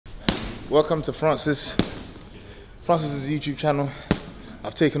Welcome to Francis's YouTube channel.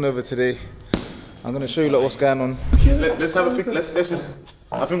 I've taken over today. I'm gonna show you what's going on. Let's have a think. Let's just.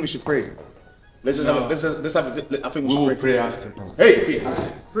 I think we should pray. Let's just have a. Let's have a. I think we should pray after. Hey,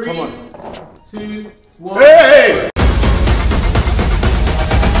 Three, come on. 2, 1. Hey!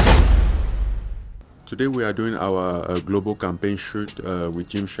 Today we are doing our global campaign shoot with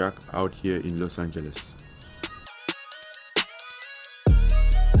Gymshark out here in Los Angeles.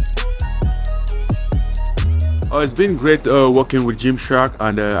 It's been great working with Gymshark,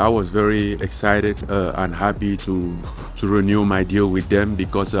 and I was very excited and happy to renew my deal with them,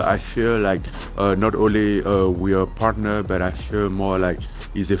 because I feel like not only we are a partner, but I feel more like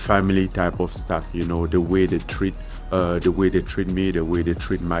it's a family type of stuff. You know, the way they treat me, the way they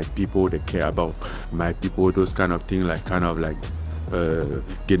treat my people, they care about my people, those kind of things, like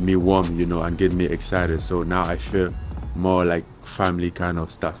get me warm, you know, and get me excited. So now I feel more like family kind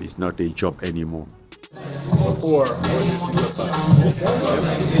of stuff. It's not a job anymore. Before,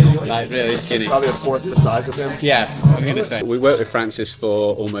 like really skinny. probably a fourth the size of him. Yeah, I'm gonna say. We worked with Francis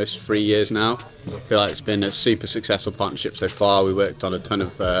for almost 3 years now. I feel like it's been a super successful partnership so far. We worked on a ton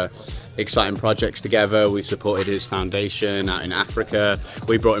of exciting projects together. We supported his foundation out in Africa.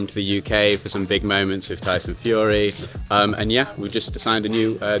 We brought him to the UK for some big moments with Tyson Fury. And yeah, we just signed a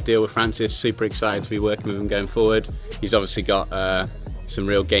new deal with Francis. Super excited to be working with him going forward. He's obviously got some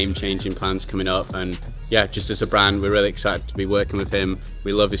real game-changing plans coming up, and yeah, just as a brand, we're really excited to be working with him.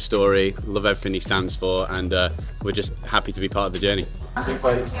 We love his story, love everything he stands for, and we're just happy to be part of the journey. I think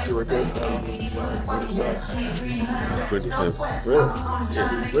fights you were good. Good stuff. Really?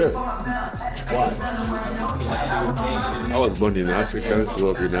 Yeah. Really? Why? I was born in Africa,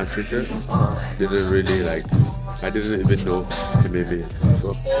 grew up in Africa. Didn't really I didn't even know maybe.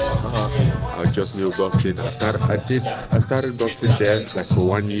 So, I just knew boxing. I started boxing there like for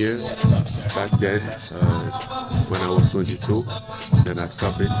 1 year back then when I was 22. Then I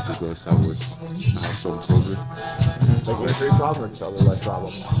stopped it because I had some problems. Like injury problem or just other life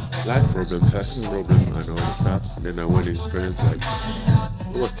problems? Life problem, personal problem, and all that stuff. Then I went in France like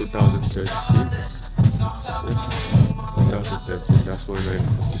it was 2013. Yeah, 2013. That's when I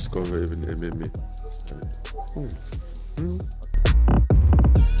discovered even MMA.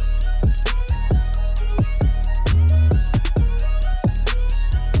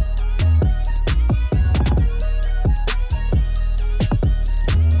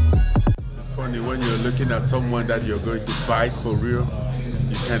 Funny when you're looking at someone that you're going to fight for real,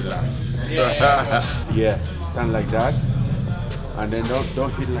 you can't laugh. Yeah, stand like that, and then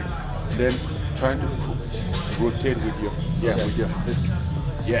don't hit like. Then try to rotate with your hips.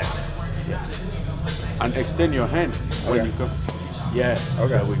 Yeah. And extend your hand when you come. Yeah.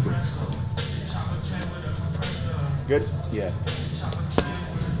 Okay. There we go. Good? Yeah.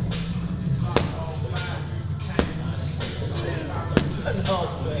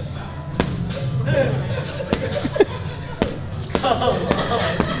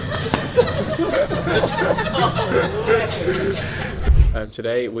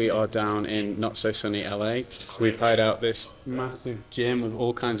 Today we are down in not so sunny LA. We've hired out this massive gym with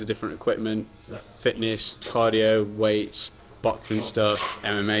all kinds of different equipment, fitness, cardio, weights, boxing stuff,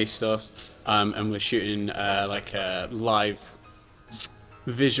 MMA stuff, and we're shooting like a live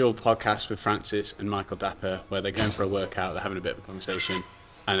visual podcast with Francis and Michael Dapaah, where they're going for a workout, they're having a bit of a conversation,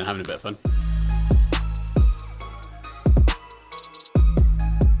 and they're having a bit of fun.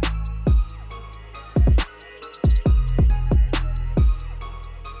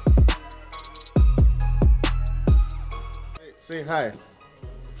 Say hi.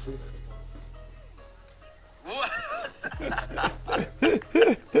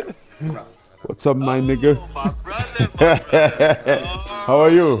 What's up, my nigga? My brother. How are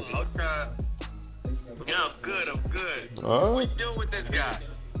you? Okay. Yeah, I'm good. What you doing with this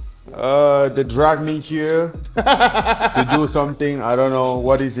guy? They dragged me here to do something. I don't know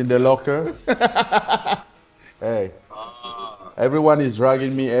what is in the locker. Hey, everyone is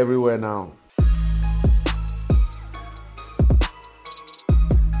dragging me everywhere now.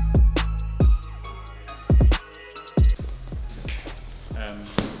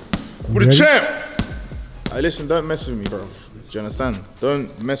 For the champ! Hey, listen, don't mess with me, bro. Do you understand?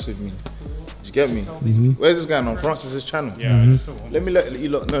 Don't mess with me. Do you get me? Where's this going on? Francis's channel? Yeah, Let me let you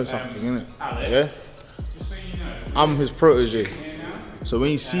lot know something, innit? Yeah? I'm his protege. So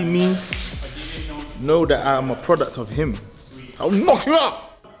when you see me, know that I'm a product of him. I'll knock you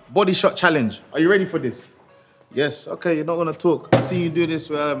out! Body shot challenge. Are you ready for this? Yes, okay, you're not gonna talk. I see you do this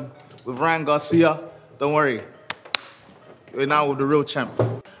with Ryan Garcia. Don't worry. You're now with the real champ.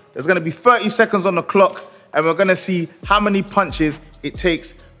 There's gonna be 30 seconds on the clock, and we're gonna see how many punches it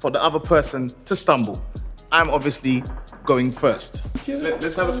takes for the other person to stumble. I'm obviously going first.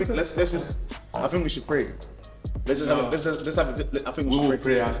 Let's have a think. Let's just. I think we should pray. Let's just have. Let's have. I think we should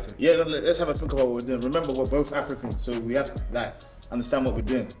pray after. Yeah, let's have a think about what we're doing. Remember, we're both African, so we have to like understand what we're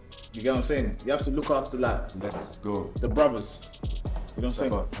doing. You get what I'm saying? You have to look after like. Let's go. The brothers. You know what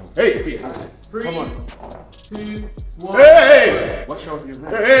I'm saying? Hey! Come on. 2, 1. Hey! Watch out your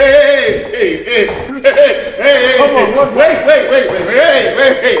head. Hey! Come on, wait!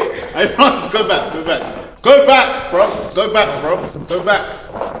 I promise, go back. Go back, bro. Go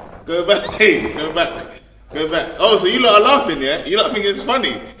back. Oh, so you lot are laughing, yeah? You lot think it's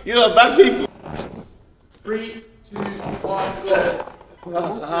funny? You lot are bad people. 3, 2, 1, go.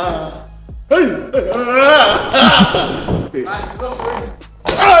 Right, you lost already.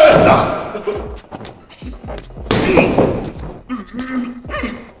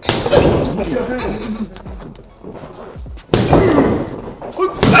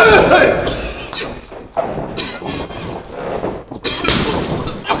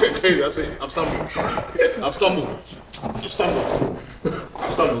 Okay, that's it. I've stumbled.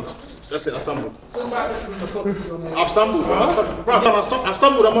 That's it, I stumbled. I've stumbled. I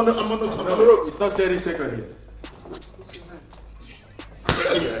stumbled. I'm on the rope. It's not 30 seconds here.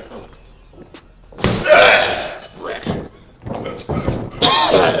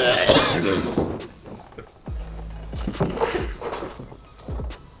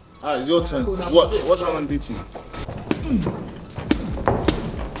 Alright, it's your turn. Watch what I'm gonna do to you.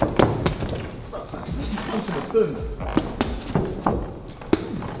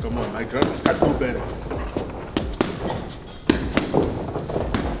 Come on, my grandma can do better.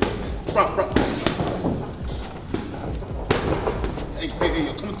 Bro. Hey,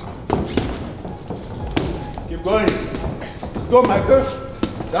 you're coming to. Keep going. Let's go, Michael.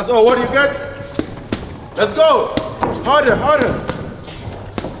 That's all. What do you get? Let's go. Harder.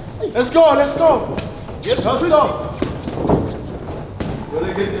 Let's go. Yes, Let's go. You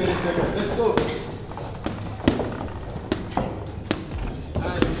only get 30 seconds. Let's go.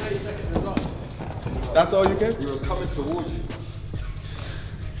 30 seconds as well. That's all you get? He was coming towards you.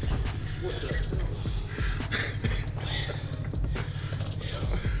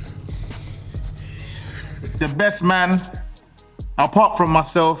 The best man, apart from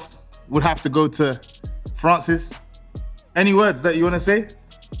myself, would have to go to Francis. Any words that you want to say?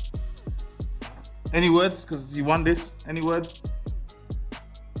 Any words? Because you won this. Any words?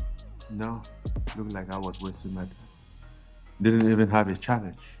 No. Looked like I was wasting my time. Didn't even have a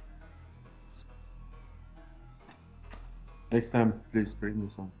challenge. Next time, please bring me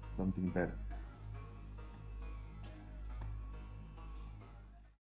something better.